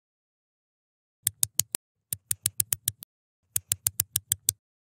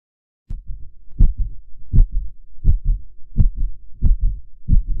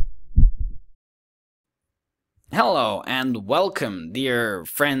Hello and welcome, dear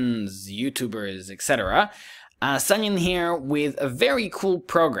friends, YouTubers, etc. Sanjin here with a very cool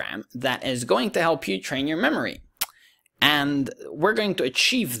program that is going to help you train your memory. And we're going to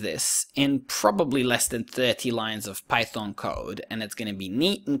achieve this in probably less than 30 lines of Python code, and it's going to be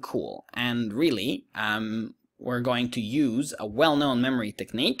neat and cool. And really, we're going to use a well-known memory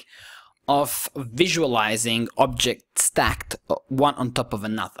technique of visualizing objects stacked one on top of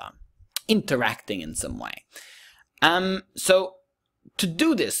another, interacting in some way. So to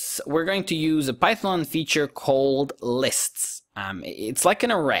do this, we're going to use a Python feature called lists. It's like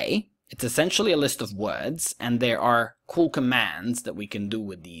an array. It's essentially a list of words, and there are cool commands that we can do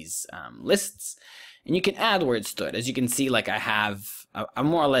with these lists. And you can add words to it. As you can see, like I have a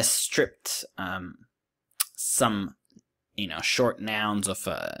more or less stripped some short nouns of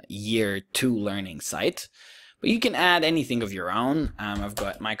a year 2 learning site. But you can add anything of your own. I've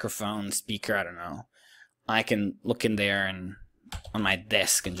got microphone, speaker, I don't know. I can look in there and on my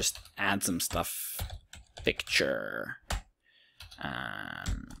desk and just add some stuff. Picture,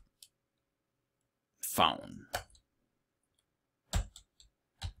 phone.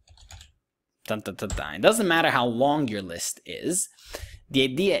 Dun, dun, dun, dun. It doesn't matter how long your list is. The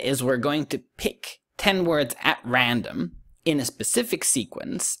idea is we're going to pick 10 words at random in a specific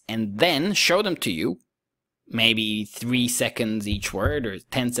sequence and then show them to you, maybe 3 seconds each word or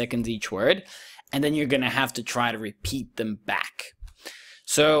 10 seconds each word. And then you're going to have to try to repeat them back.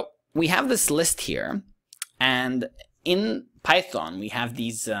 So we have this list here, and in Python we have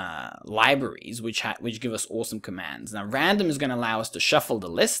these libraries which give us awesome commands. Now random is going to allow us to shuffle the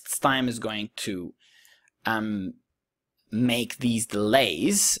lists. Time is going to make these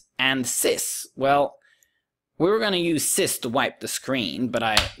delays. And sys, well, we were going to use sys to wipe the screen, but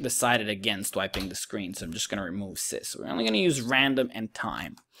I decided against wiping the screen, so I'm just going to remove sys. We're only going to use random and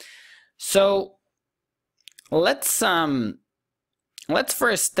time. So let's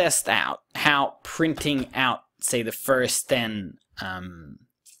first test out how printing out, say, the first 10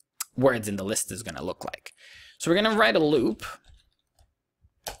 words in the list is going to look like. So we're going to write a loop,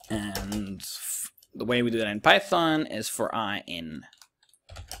 and the way we do that in Python is for I in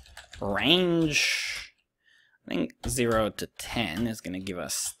range, I think 0 to 10 is going to give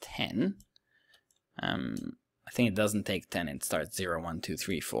us 10. I think it doesn't take 10, it starts 0, 1, 2,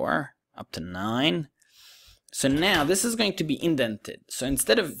 3, 4. Up to 9. So now this is going to be indented. So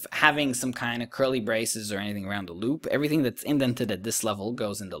instead of having some kind of curly braces or anything around the loop, everything that's indented at this level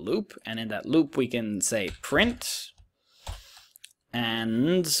goes in the loop. And in that loop we can say print,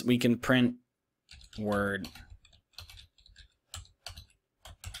 and we can print word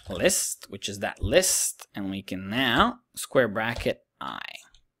list, which is that list, and we can now square bracket I.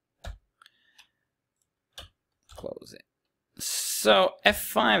 Close it. So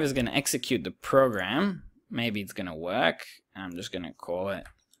F5 is going to execute the program. Maybe it's going to work. I'm just going to call it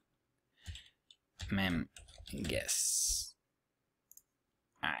memGuess.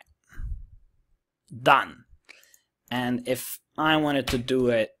 Alright. Done. And if I wanted to do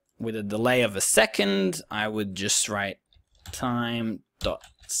it with a delay of a second, I would just write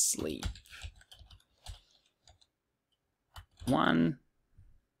time.sleep. 1,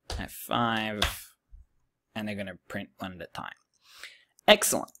 F5, and they're going to print one at a time.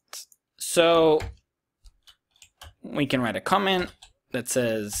 Excellent. So we can write a comment that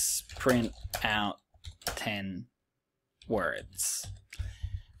says print out 10 words.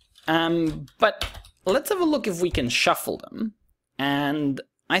 But let's have a look if we can shuffle them. And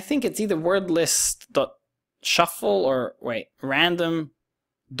I think it's either wordList.shuffle or wait, it's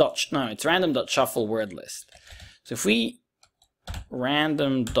random.shuffle wordList. So if we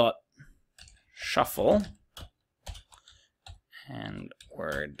random.shuffle and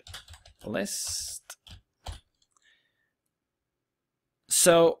word list.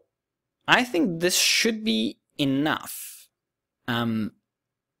 So I think this should be enough to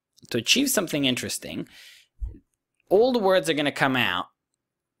achieve something interesting. All the words are going to come out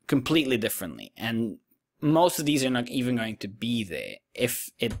completely differently, and most of these are not even going to be there. If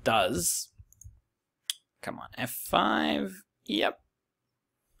it does, come on, F5, yep.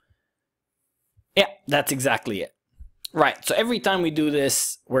 Yeah, that's exactly it. Right, so every time we do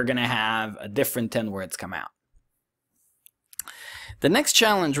this, we're going to have a different 10 words come out. The next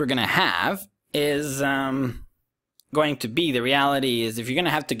challenge we're going to have is going to be, the reality is, if you're going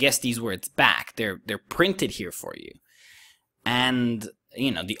to have to guess these words back, they're printed here for you. And,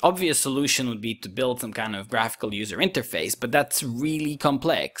 the obvious solution would be to build some kind of graphical user interface, but that's really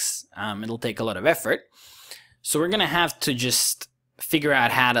complex. It'll take a lot of effort. So we're going to have to just figure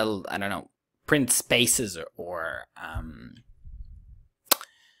out how to, I don't know, print spaces or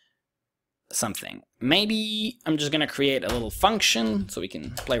something. Maybe I'm just going to create a little function so we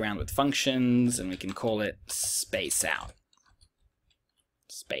can play around with functions, and we can call it spaceOut.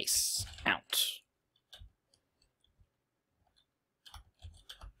 SpaceOut.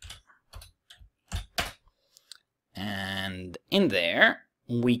 And in there,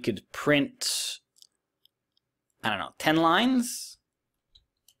 we could print, I don't know, 10 lines.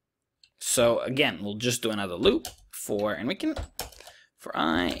 So again, we'll just do another loop for, and we can, for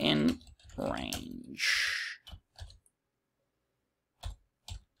I in range.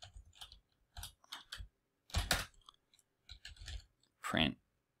 Print,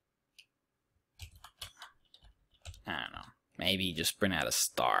 I don't know, maybe just print out a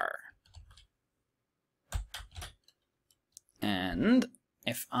star. And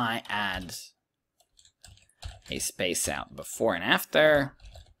if I add a space out before and after,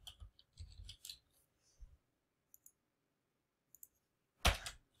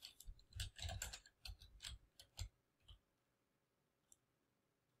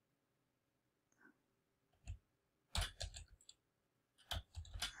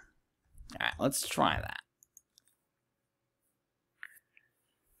 all right, let's try that.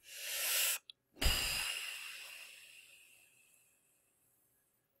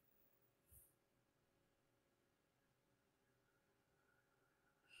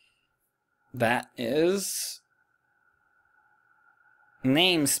 That is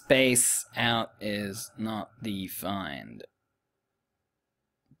namespace out is not defined,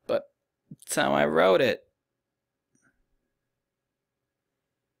 but that's how I wrote it.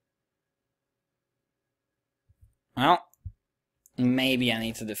 Well, maybe I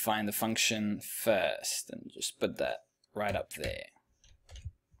need to define the function first and just put that right up there.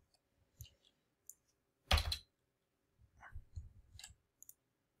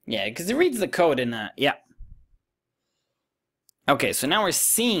 Yeah, because it reads the code in a, yeah. Okay, so now we're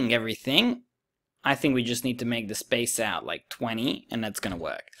seeing everything. I think we just need to make the space out like 20, and that's going to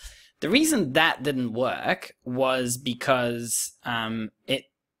work. The reason that didn't work was because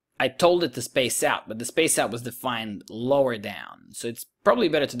I told it to space out, but the space out was defined lower down. So it's probably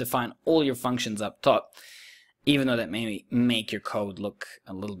better to define all your functions up top, even though that may make your code look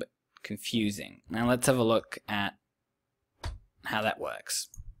a little bit confusing. Now let's have a look at how that works.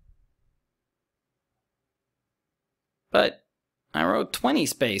 But I wrote 20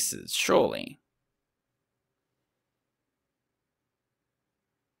 spaces, surely.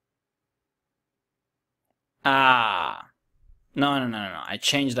 Ah. No. I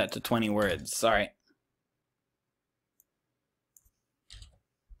changed that to 20 words. Sorry.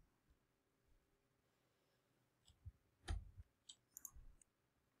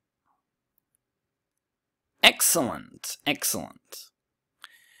 Excellent. Excellent.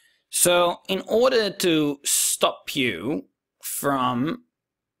 So in order to stop you from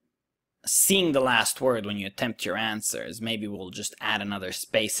seeing the last word when you attempt your answers, maybe we'll just add another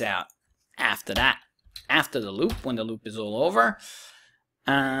space out after that, after the loop, when the loop is all over.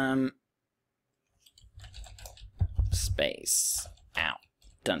 Space out.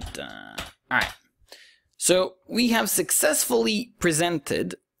 Dun dun. All right. So we have successfully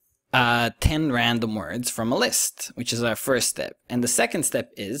presented 10 random words from a list, which is our first step. And the second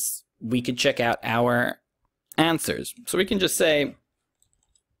step is we could check out our answers. So we can just say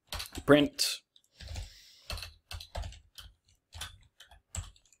print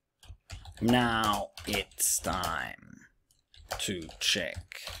now it's time to check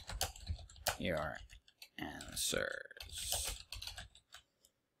your answers.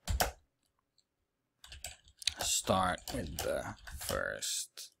 Start with the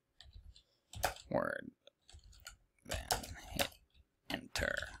first word, then hit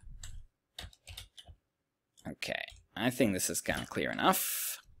enter. Okay, I think this is kind of clear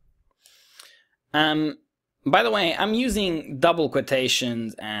enough. By the way, I'm using double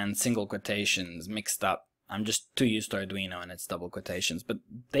quotations and single quotations mixed up. I'm just too used to Arduino and it's double quotations, but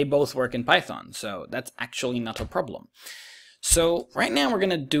they both work in Python, so that's actually not a problem. So right now we're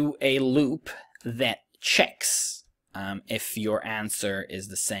going to do a loop that checks if your answer is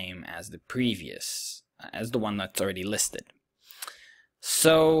the same as the previous, as the one that's already listed.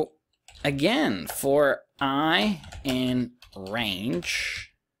 So again, for I in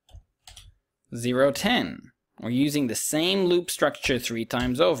range 0, 10, we're using the same loop structure 3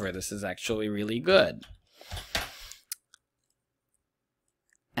 times over. This is actually really good.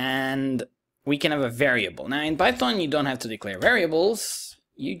 And we can have a variable. Now in Python, you don't have to declare variables.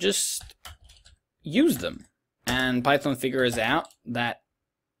 You just use them. And Python figures out that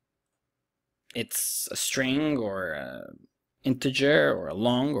it's a string or an integer or a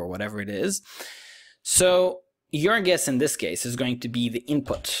long or whatever it is. So your guess in this case is going to be the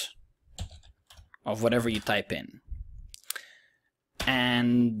input. of whatever you type in.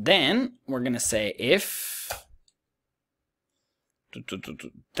 And then we're going to say if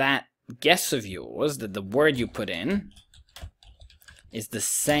that guess of yours, that the word you put in is the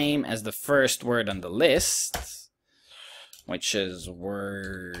same as the first word on the list, which is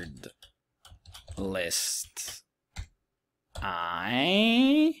word list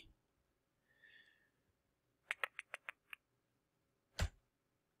I,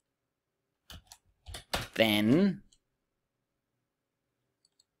 then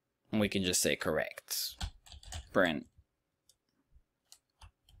we can just say correct. Print.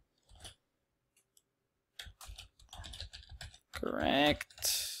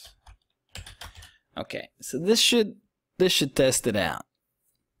 Correct. Okay, so this should test it out.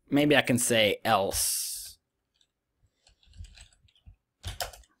 Maybe I can say else.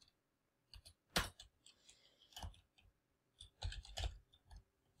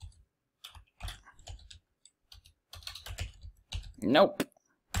 Nope.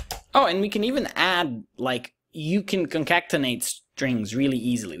 Oh, and we can even add, like, you can concatenate strings really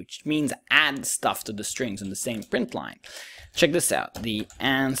easily, which means add stuff to the strings in the same print line. Check this out. The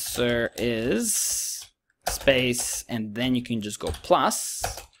answer is space, and then you can just go plus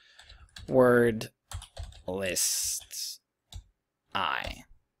word list I.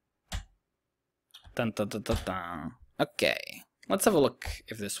 Dun, dun, dun, dun, dun. Okay, let's have a look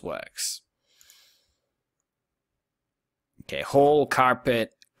if this works. Okay, whole,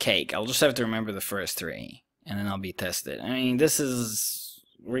 carpet, cake. I'll just have to remember the first three, and then I'll be tested. I mean, this is...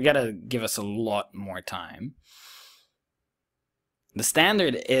 we gotta give us a lot more time. The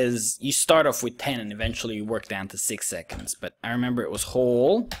standard is you start off with 10 and eventually you work down to 6 seconds. But I remember it was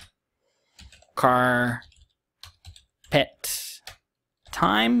whole, car, pet,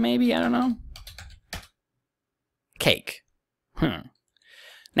 time, maybe? I don't know. Cake.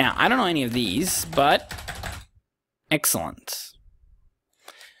 Now, I don't know any of these, but excellent.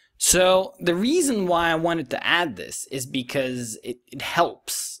 So the reason why I wanted to add this is because it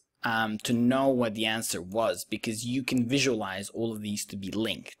helps to know what the answer was, because you can visualize all of these to be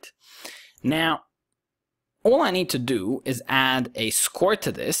linked. Now, all I need to do is add a score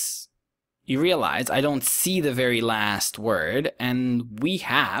to this. You realize I don't see the very last word, and we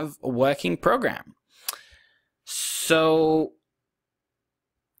have a working program. So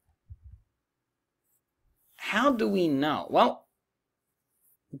how do we know? Well,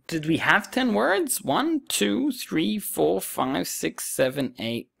 did we have 10 words? 1, 2, 3, 4, 5, 6, 7,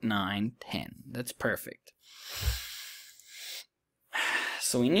 8, 9, 10. That's perfect.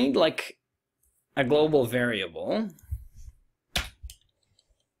 So we need like a global variable.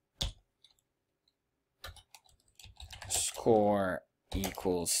 Score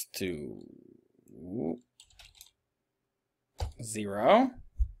equals to 0.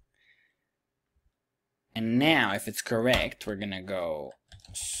 And now if it's correct, we're gonna go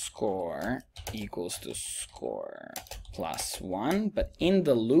score equals to score plus 1, but in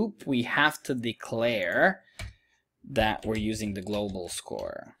the loop we have to declare that we're using the global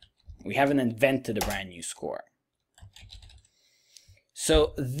score. We haven't invented a brand new score.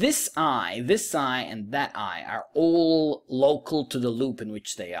 So this I, and that I are all local to the loop in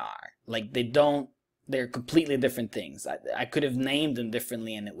which they are. Like they're completely different things. I could have named them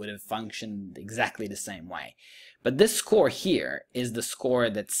differently and it would have functioned exactly the same way. But this score here is the score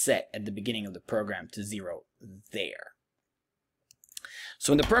that's set at the beginning of the program to 0 there.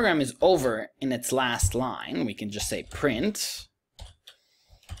 So when the program is over in its last line, we can just say print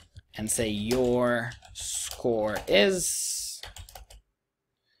and say your score is,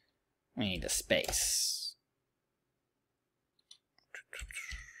 we need a space.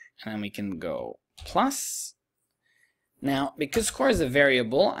 And then we can go plus. Now, because score is a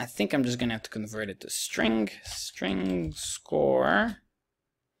variable, I think I'm just going to have to convert it to string score.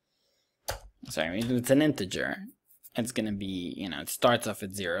 Sorry, it's an integer. It's going to be, it starts off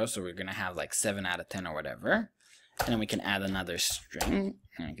at 0, so we're going to have like 7 out of 10 or whatever. And then we can add another string,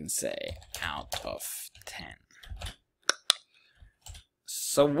 and I can say out of 10.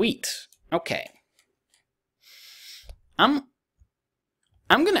 Sweet. Okay.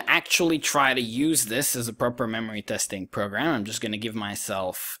 I'm going to actually try to use this as a proper memory testing program. I'm just going to give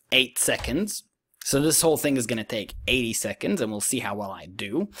myself 8 seconds. So this whole thing is going to take 80 seconds, and we'll see how well I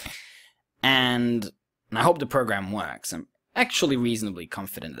do. And I hope the program works. I'm actually reasonably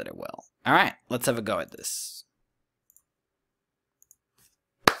confident that it will. All right, let's have a go at this.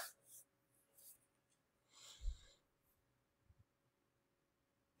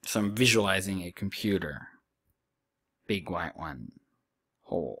 So I'm visualizing a computer. Big white one.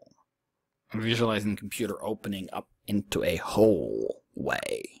 Hole. I'm visualizing the computer opening up into a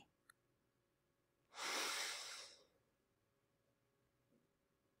hallway.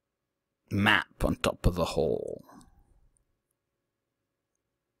 map on top of the hole.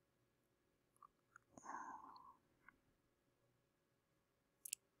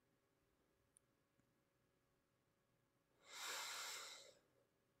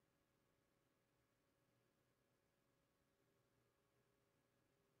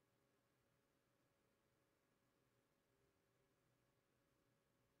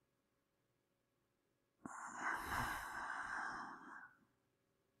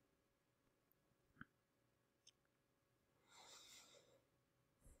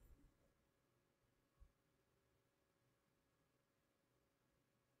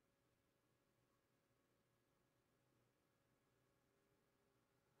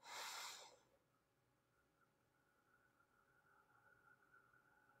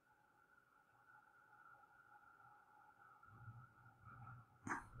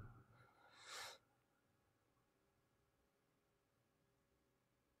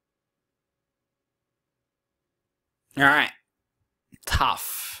 All right.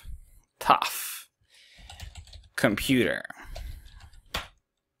 Tough. Computer.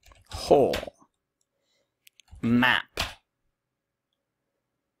 Hole. Map.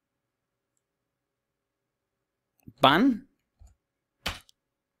 Bun.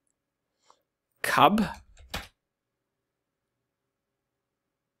 Cub.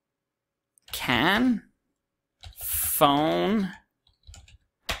 Can. Phone.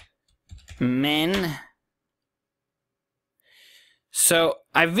 Men. So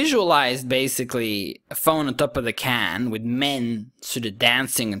I visualized basically a phone on top of the can with men sort of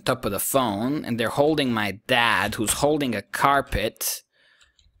dancing on top of the phone, and they're holding my dad who's holding a carpet.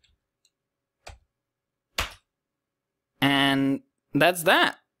 And that's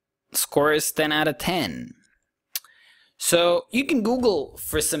that. Score is 10 out of 10. So you can Google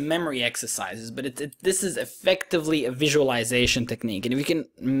for some memory exercises, but this is effectively a visualization technique. And if you can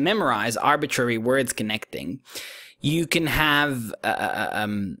memorize arbitrary words connecting, you can have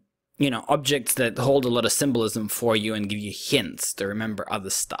objects that hold a lot of symbolism for you and give you hints to remember other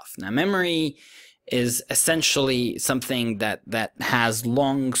stuff. Now, memory is essentially something that has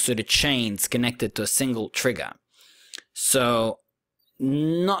long sort of chains connected to a single trigger. So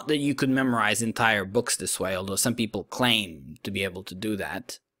not that you could memorize entire books this way, although some people claim to be able to do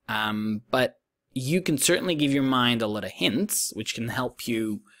that. But you can certainly give your mind a lot of hints, which can help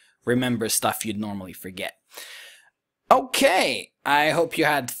you remember stuff you'd normally forget. Okay, I hope you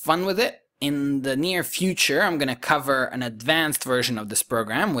had fun with it. In the near future, I'm going to cover an advanced version of this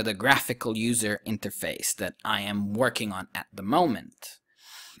program with a graphical user interface that I am working on at the moment.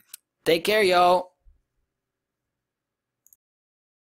 Take care, yo!